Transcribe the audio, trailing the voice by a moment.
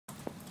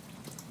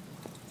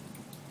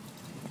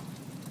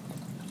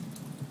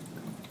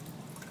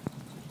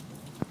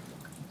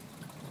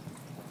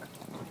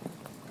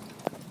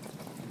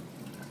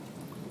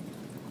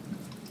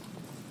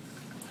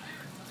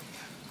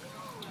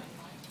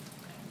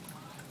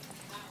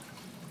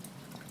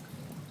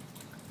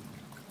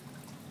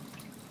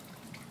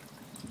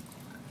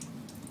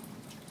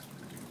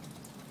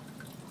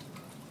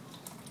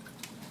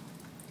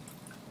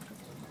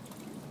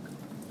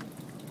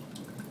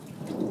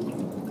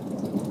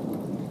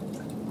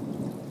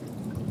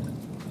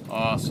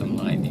Awesome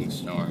lightning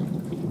storm.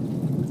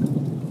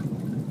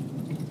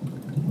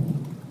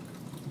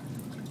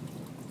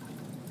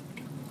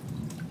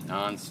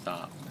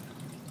 Non-stop.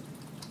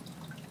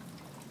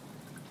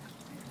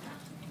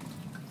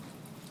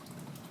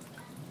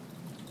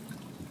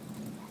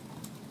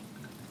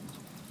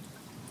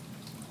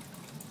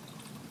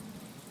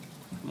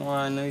 Come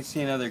on, let me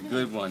see another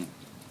good one.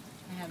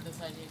 I have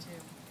this idea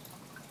too.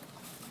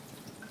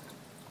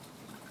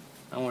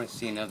 I want to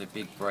see another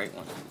big bright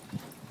one.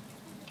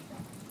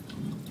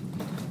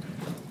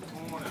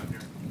 One out here.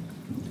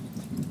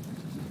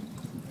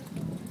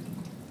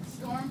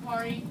 Storm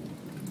party.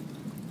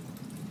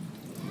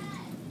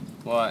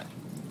 What?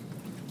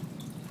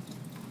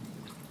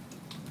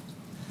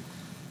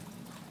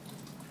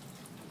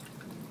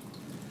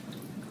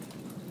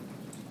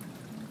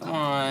 Come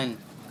on.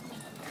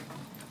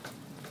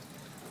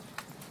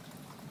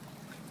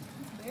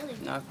 Barely.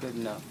 Not good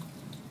enough.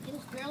 It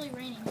was barely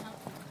raining out.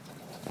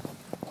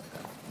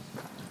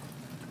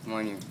 Come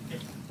on, you're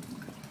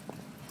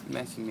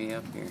messing me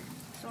up here.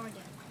 Sorry,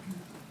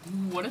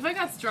 Dad. What if I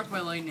got struck by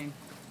lightning?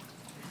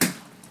 I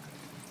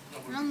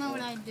don't know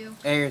what I'd do.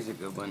 Here's a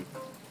good one.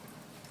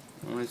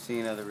 I want to see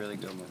another really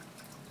good one.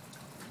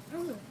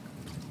 Ooh.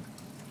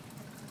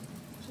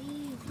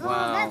 Jeez. Wow,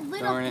 Oh, that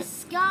lit up darn the it.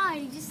 sky.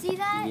 Did you see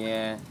that?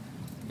 Yeah,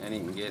 I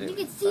didn't get it. You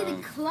could see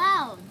the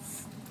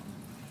clouds.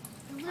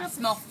 It lit I up the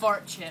smell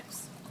fart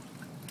chips.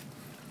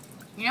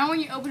 You know when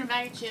you open a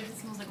bag of chips, it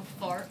smells like a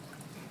fart?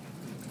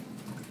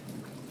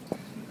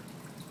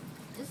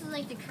 This is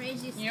like the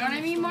craziest You know what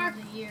I mean, thunderstorm Mark?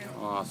 of the year.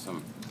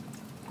 Awesome.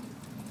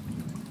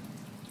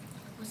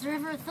 Was there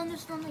ever a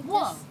thunderstorm like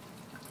Whoa. this?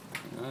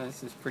 Oh,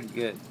 this is pretty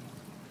good.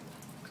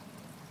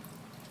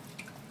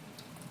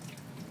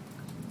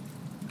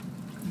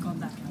 Going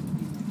back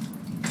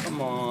out.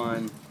 Come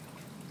on.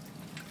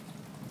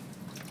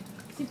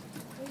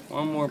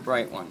 One more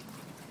bright one.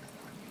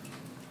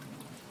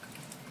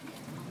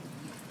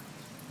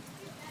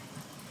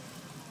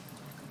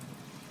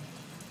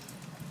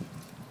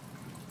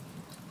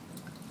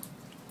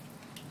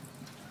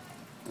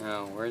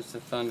 Now, where's the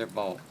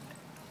thunderbolt?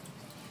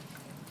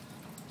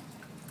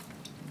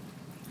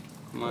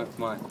 Come on,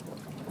 come on.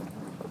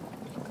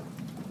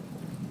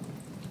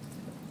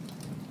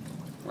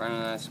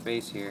 Running out of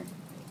space here.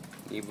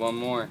 Need one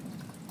more.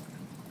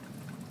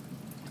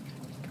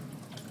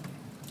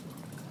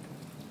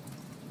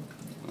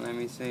 Let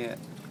me see it.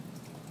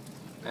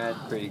 That's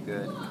pretty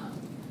good.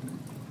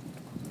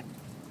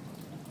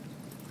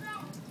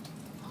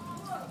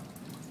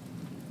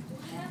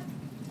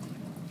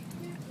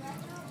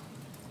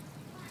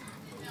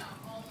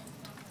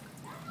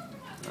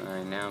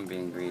 Alright, now I'm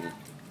being greedy.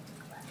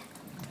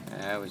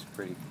 That was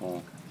pretty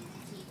cool.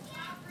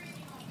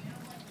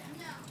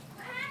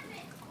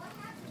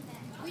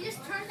 We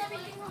just turned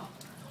everything off.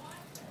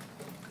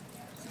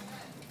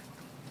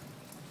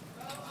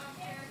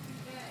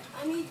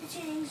 I need to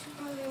change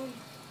my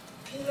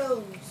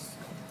pillows.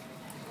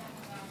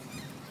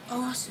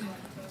 Awesome.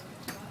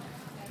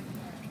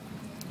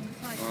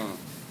 Mm.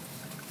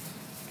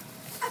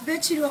 I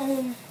bet you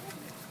don't.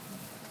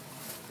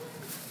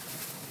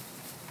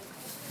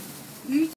 You